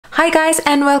Hi guys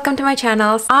and welcome to my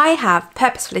channel. I have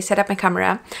purposefully set up my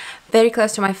camera very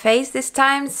close to my face this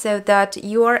time so that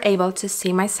you are able to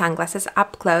see my sunglasses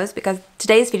up close, because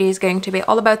today's video is going to be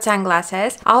all about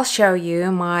sunglasses. I'll show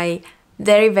you my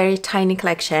very tiny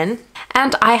collection,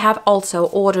 and I have also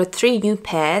ordered 3 new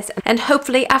pairs, and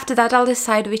hopefully after that I'll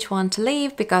decide which one to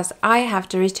leave because I have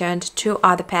to return 2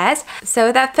 other pairs. So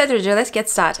without further ado, let's get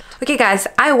started. Okay guys,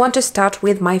 I want to start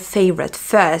with my favorite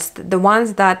first, the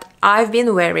ones that I've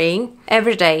been wearing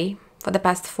every day for the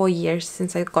past 4 years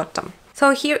since I got them.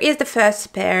 So here is the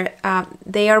first pair.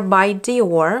 They are by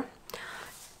Dior.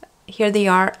 Here they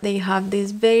are. They have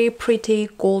these very pretty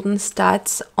golden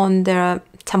studs on their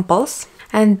temples,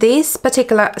 and this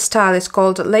particular style is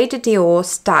called Lady Dior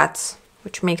studs,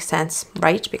 which makes sense,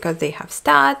 right? Because they have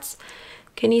studs.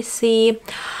 Can you see?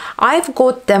 I've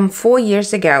got them 4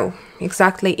 years ago,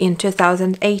 exactly in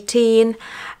 2018,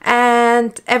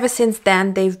 and ever since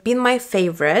then they've been my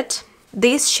favorite.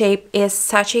 This shape is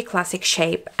such a classic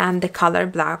shape, and the color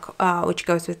black, which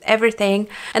goes with everything.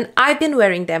 And I've been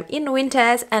wearing them in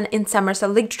winters and in summer, so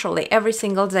literally every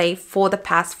single day for the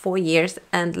past 4 years.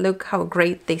 And look how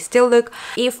great they still look.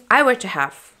 If I were to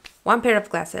have one pair of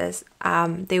glasses,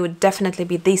 they would definitely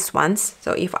be these ones.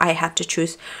 So if I had to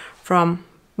choose from...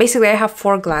 Basically, I have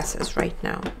 4 glasses right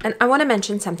now. And I want to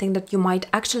mention something that you might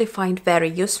actually find very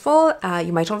useful.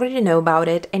 You might already know about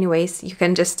it. Anyways, you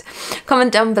can just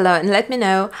comment down below and let me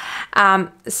know.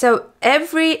 So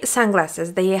every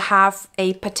sunglasses, they have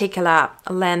a particular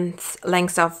length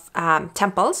of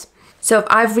temples. So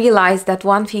I've realized that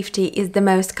 150 is the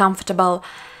most comfortable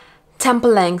temple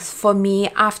length for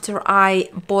me after I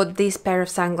bought this pair of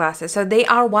sunglasses. So they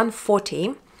are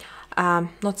 140.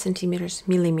 Not centimeters,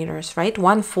 millimeters, right?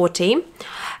 140.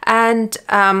 And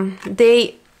I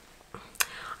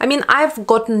mean, I've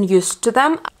gotten used to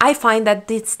them. I find that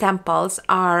these temples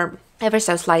are ever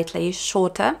so slightly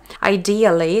shorter.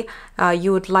 Ideally,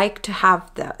 you would like to have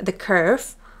the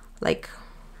curve like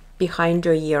behind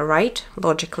your ear, right?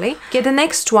 Logically. Okay, the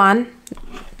next one,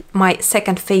 my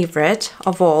second favorite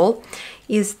of all,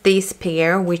 is this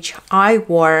pair, which I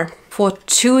wore for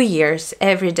 2 years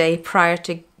every day prior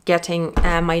to getting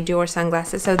my Dior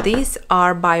sunglasses. So these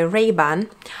are by Ray-Ban,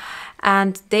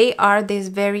 and they are this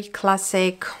very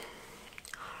classic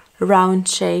round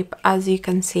shape, as you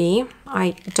can see.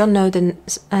 I don't know the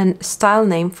style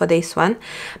name for this one,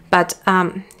 but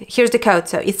here's the code.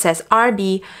 So it says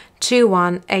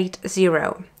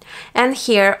RB2180, and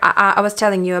here I was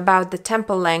telling you about the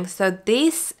temple length. So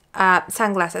these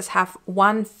sunglasses have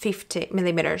 150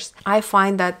 millimeters. I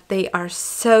find that they are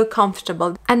so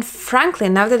comfortable, and frankly,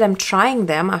 now that I'm trying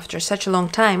them after such a long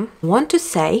time, I want to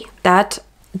say that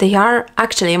they are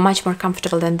actually much more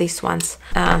comfortable than these ones.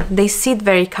 They sit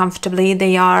very comfortably.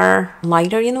 They are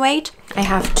lighter in weight. I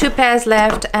have 2 pairs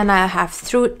left, and I have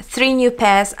 3 new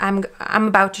pairs I'm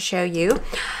about to show you.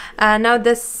 Now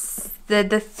the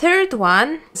third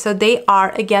one, so they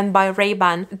are again by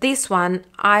Ray-Ban. This one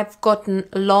I've gotten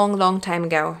a long time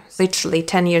ago, literally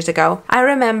 10 years ago. I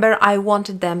remember I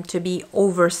wanted them to be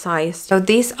oversized. So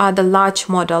these are the large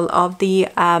model of the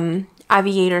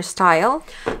aviator style.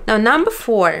 Now number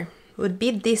 4 would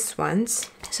be these ones.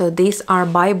 So these are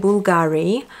by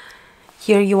Bulgari.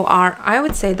 Here you are. I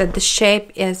would say that the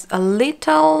shape is a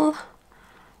little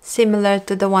similar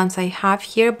to the ones I have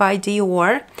here by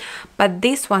Dior, but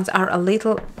these ones are a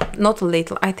little, not a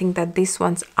little, I think that these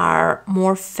ones are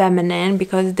more feminine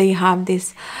because they have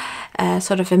this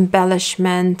sort of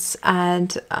embellishments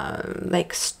and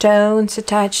like stones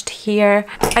attached here.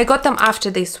 I got them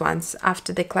after these ones,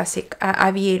 after the classic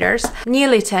aviators,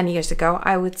 nearly 10 years ago,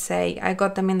 I would say. I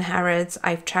got them in Harrods.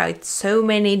 I've tried so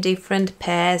many different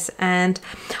pairs, and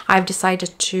I've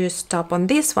decided to stop on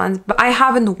these ones, but I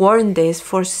haven't worn this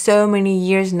for so many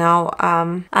years now.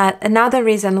 Another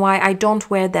reason why I don't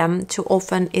wear them too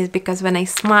often is because when I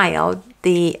smile,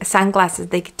 the sunglasses,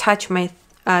 they touch my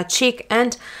cheek,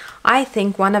 and I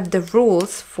think one of the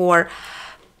rules for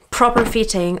proper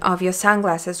fitting of your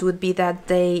sunglasses would be that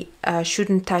they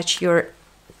shouldn't touch your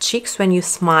cheeks when you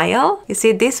smile. You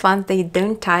see, these ones, they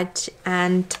don't touch,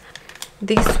 and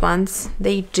these ones,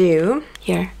 they do.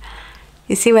 Here,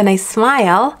 you see, when I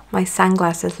smile, my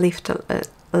sunglasses lift a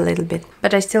little bit,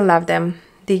 but I still love them.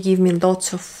 They give me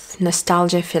lots of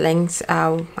nostalgia feelings.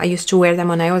 I used to wear them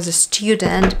when I was a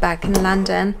student back in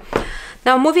London.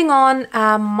 Now moving on,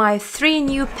 my 3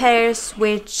 new pairs,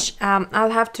 which I'll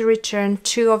have to return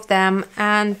 2 of them,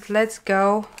 and let's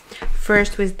go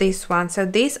first with this one. So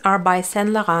these are by Saint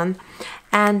Laurent.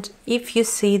 And if you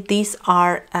see, these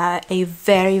are a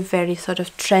very sort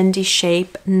of trendy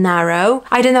shape, narrow.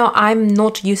 I don't know, I'm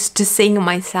not used to seeing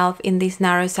myself in these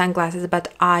narrow sunglasses,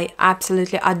 but I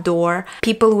absolutely adore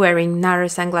people wearing narrow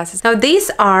sunglasses. Now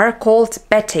these are called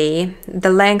Betty. The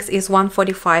length is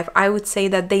 145. I would say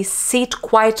that they sit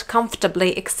quite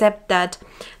comfortably, except that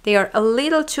they are a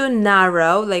little too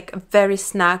narrow, like very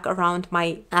snug around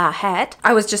my head.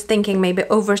 I was just thinking maybe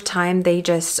over time they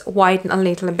just widen a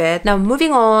little bit. Now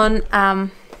moving on,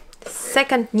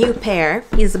 second new pair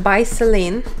is by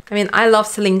Celine. I mean, I love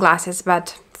Celine glasses,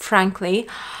 but frankly,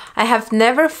 I have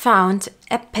never found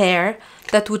a pair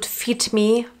that would fit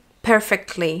me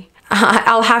perfectly.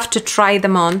 I'll have to try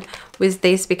them on with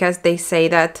this because they say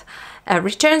that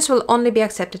returns will only be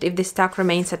accepted if the stock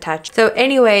remains attached. So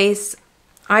anyways,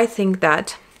 I think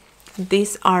that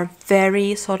these are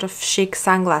very sort of chic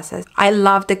sunglasses. I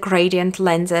love the gradient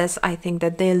lenses. I think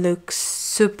that they look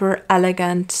super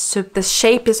elegant. The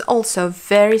shape is also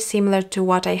very similar to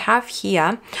what I have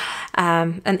here.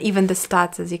 And even the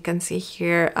studs, as you can see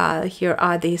here, here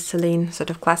are the Celine sort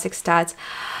of classic studs.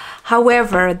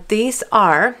 However, these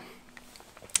are,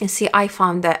 you see, I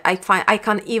found that I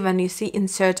can't even, you see,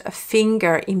 insert a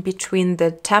finger in between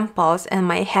the temples and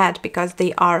my head because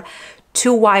they are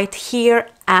too wide here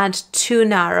and too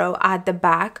narrow at the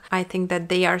back. I think that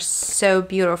they are so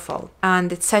beautiful,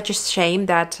 and it's such a shame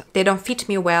that they don't fit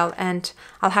me well and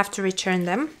I'll have to return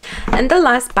them. And the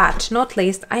last but not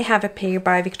least, I have a pair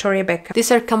by Victoria Beckham.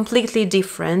 These are completely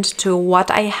different to what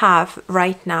I have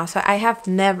right now. So I have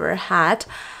never had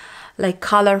like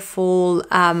colorful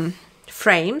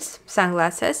frames,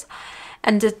 sunglasses,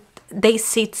 and they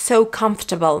sit so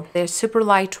comfortable. They're super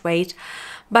lightweight.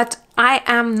 But I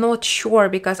am not sure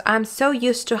because I'm so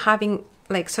used to having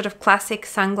like sort of classic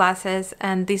sunglasses,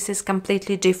 and this is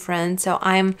completely different. So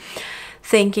I'm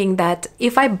thinking that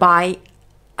if I buy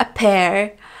a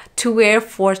pair to wear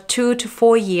for 2 to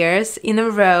 4 years in a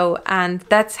row, and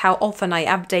that's how often I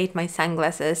update my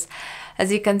sunglasses,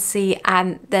 as you can see,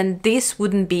 and then this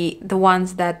wouldn't be the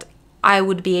ones that I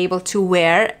would be able to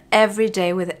wear every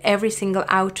day with every single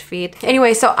outfit.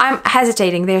 Anyway, so I'm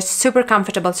hesitating. They're super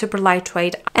comfortable, super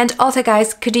lightweight. And also,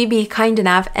 guys, could you be kind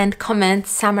enough and comment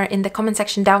summer in the comment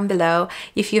section down below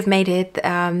if you've made it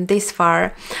this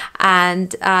far.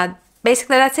 And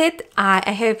basically that's it.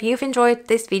 I hope you've enjoyed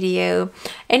this video.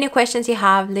 Any questions you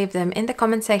have, leave them in the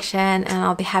comment section and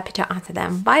I'll be happy to answer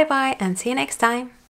them. Bye bye and see you next time.